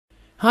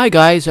Hi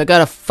guys, I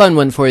got a fun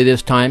one for you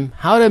this time.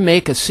 How to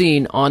make a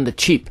scene on the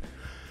cheap.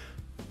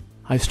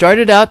 I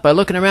started out by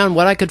looking around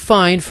what I could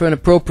find for an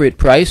appropriate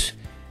price.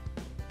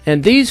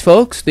 And these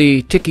folks,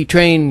 the Tichy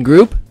Train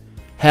Group,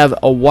 have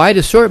a wide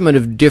assortment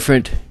of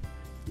different,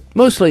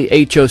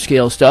 mostly HO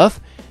scale stuff.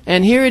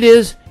 And here it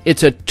is.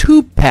 It's a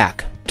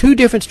 2-pack, 2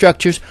 different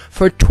structures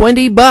for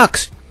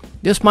 $20.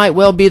 This might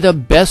well be the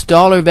best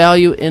dollar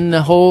value in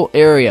the whole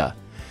area.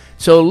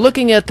 So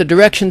looking at the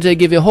directions, they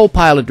give you a whole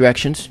pile of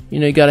directions. You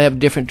know, you got to have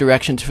different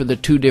directions for the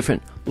 2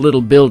 different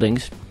little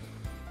buildings.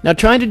 Now,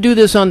 trying to do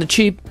this on the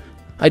cheap,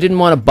 I didn't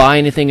want to buy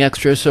anything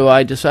extra, so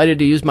I decided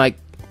to use my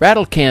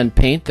rattle can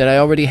paint that I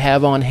already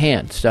have on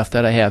hand, stuff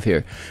that I have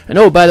here. And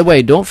oh, by the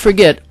way, don't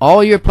forget,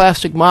 all your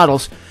plastic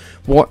models,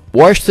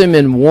 wash them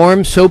in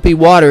warm, soapy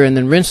water and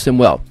then rinse them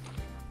well.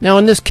 Now,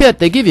 in this kit,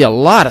 they give you a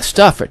lot of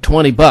stuff for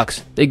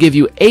 $20. They give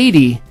you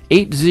 80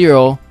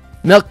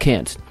 milk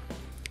cans.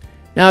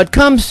 Now, it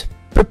comes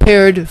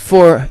prepared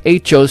for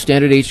HO,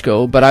 standard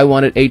HO, but I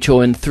wanted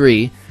HO in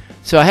 3.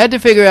 So I had to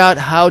figure out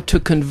how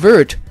to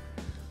convert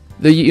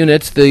the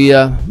units,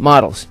 the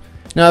models.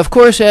 Now, of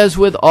course, as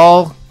with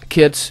all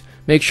kits,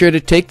 make sure to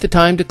take the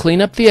time to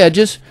clean up the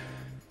edges.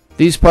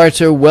 These parts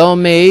are well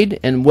made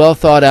and well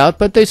thought out,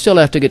 but they still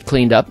have to get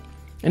cleaned up.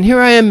 And here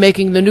I am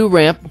making the new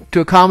ramp to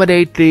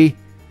accommodate the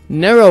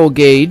narrow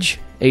gauge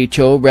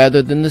HO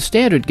rather than the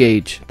standard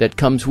gauge that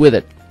comes with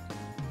it.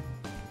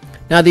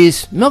 Now,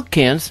 these milk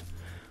cans,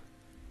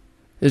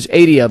 there's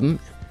 80 of them,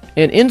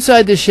 and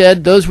inside the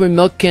shed, those were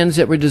milk cans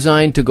that were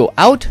designed to go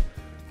out.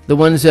 The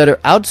ones that are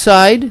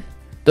outside,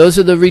 those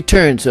are the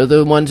returns, or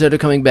the ones that are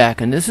coming back.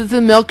 And this is the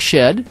milk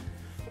shed.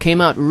 Came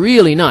out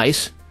really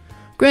nice.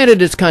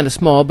 Granted, it's kind of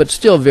small, but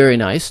still very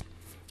nice.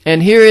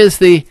 And here is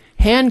the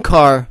hand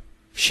car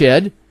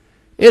shed.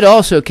 It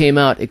also came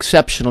out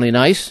exceptionally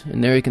nice.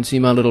 And there you can see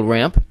my little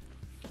ramp.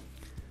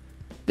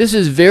 This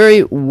is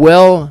very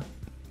well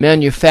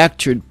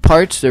manufactured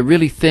parts. They're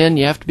really thin.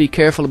 You have to be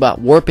careful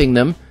about warping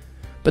them,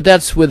 but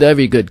that's with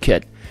every good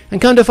kit. And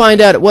come to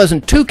find out, it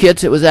wasn't 2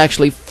 kits, it was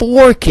actually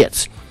 4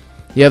 kits.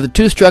 You have the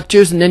 2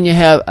 structures, and then you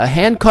have a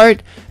hand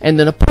cart and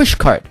then a push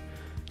cart.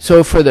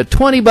 So for the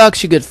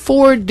 $20 you get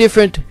 4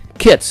 different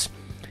kits.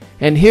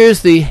 And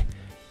here's the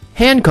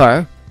hand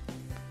car.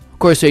 Of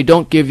course, they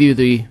don't give you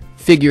the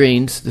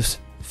figurines, the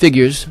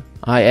figures.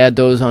 I add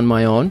those on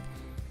my own.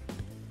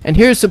 And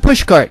here's the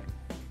push cart.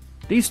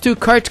 These 2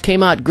 carts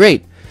came out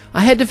great.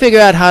 I had to figure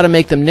out how to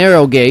make them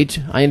narrow gauge.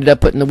 I ended up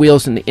putting the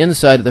wheels in the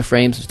inside of the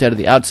frames instead of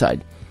the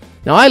outside.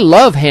 Now, I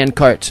love hand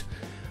carts.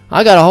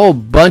 I got a whole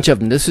bunch of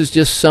them. This is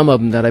just some of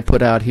them that I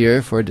put out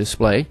here for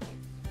display.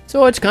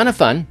 So it's kind of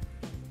fun.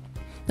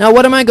 Now,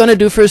 what am I going to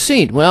do for a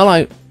scene? Well,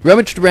 I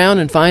rummaged around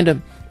and found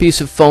a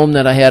piece of foam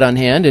that I had on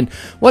hand. And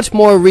what's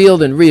more real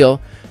than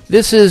real,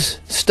 this is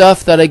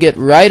stuff that I get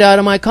right out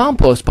of my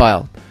compost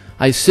pile.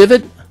 I sieve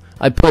it,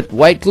 I put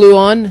white glue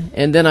on,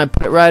 and then I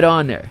put it right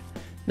on there.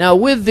 Now,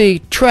 with the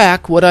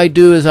track, what I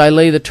do is I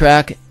lay the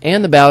track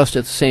and the ballast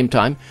at the same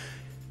time.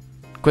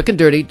 Quick and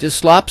dirty. Just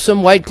slop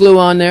some white glue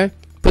on there,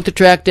 put the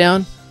track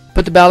down,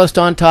 put the ballast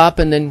on top,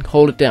 and then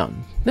hold it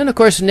down. Then, of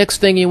course, the next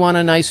thing, you want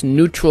a nice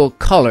neutral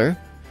color.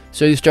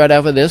 So you start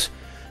out with this.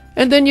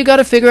 And then you got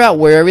to figure out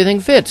where everything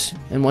fits.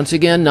 And once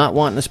again, not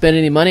wanting to spend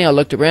any money, I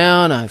looked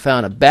around. I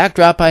found a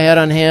backdrop I had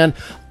on hand,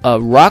 a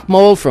rock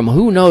mold from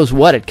who knows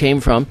what it came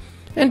from,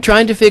 and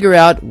trying to figure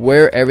out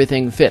where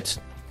everything fits.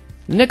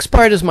 The next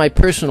part is my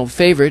personal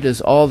favorite,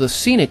 is all the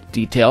scenic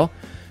detail,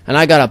 and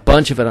I got a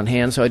bunch of it on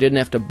hand, so I didn't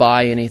have to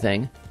buy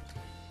anything.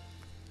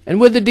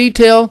 And with the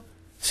detail,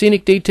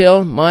 scenic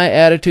detail, my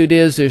attitude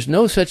is there's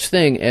no such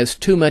thing as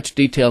too much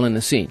detail in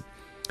the scene.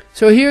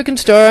 So here you can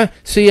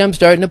see I'm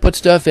starting to put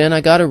stuff in. I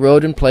got a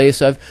road in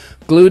place. I've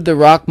glued the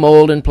rock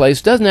mold in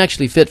place. Doesn't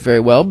actually fit very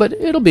well, but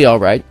it'll be all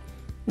right.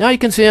 Now you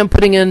can see I'm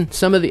putting in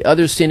some of the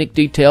other scenic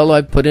detail.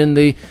 I've put in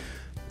the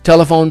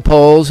telephone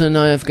poles, and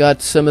I've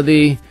got some of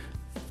the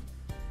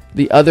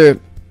other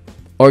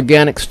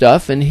organic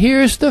stuff, and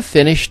here's the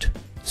finished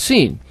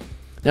scene.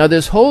 Now,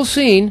 this whole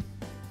scene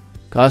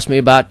cost me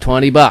about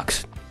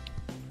 $20.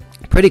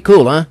 Pretty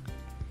cool, huh?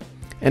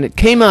 And it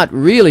came out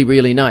really,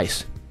 really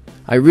nice.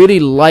 I really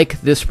like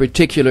this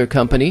particular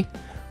company.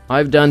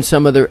 I've done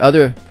some of their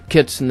other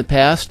kits in the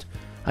past.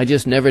 I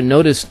just never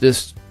noticed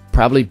this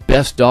probably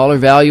best dollar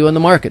value in the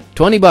market.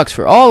 $20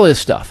 for all this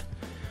stuff.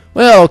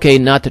 Well, okay,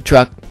 not the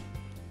truck,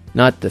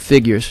 not the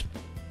figures.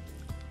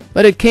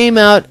 But it came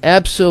out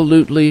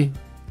absolutely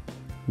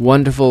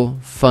wonderful,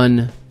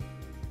 fun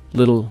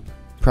little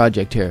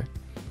project here.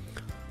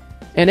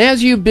 And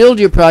as you build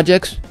your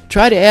projects,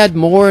 try to add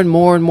more and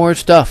more and more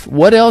stuff.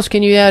 What else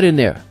can you add in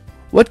there?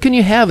 What can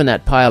you have in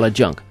that pile of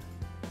junk?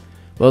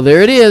 Well,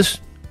 there it is.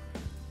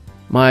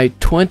 My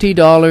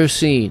 $20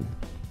 scene.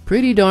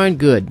 Pretty darn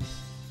good.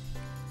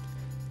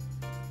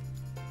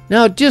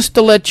 Now, just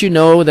to let you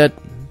know that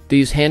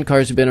these hand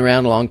carts have been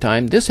around a long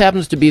time. This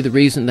happens to be the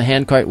reason the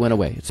hand cart went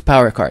away. It's a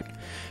power cart.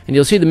 And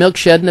you'll see the milk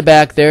shed in the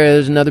back there.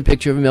 There's another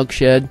picture of a milk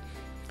shed.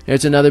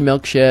 There's another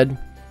milk shed.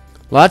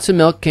 Lots of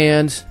milk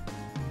cans.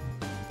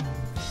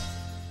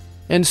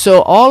 And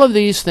so all of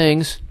these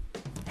things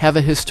have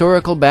a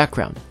historical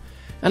background.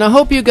 And I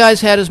hope you guys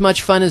had as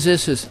much fun as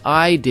this as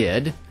I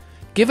did.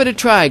 Give it a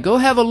try. Go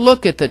have a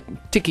look at the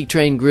Tichy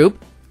Train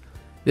Group.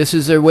 This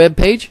is their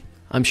webpage.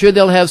 I'm sure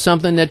they'll have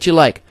something that you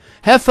like.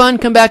 Have fun.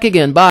 Come back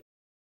again. Bye.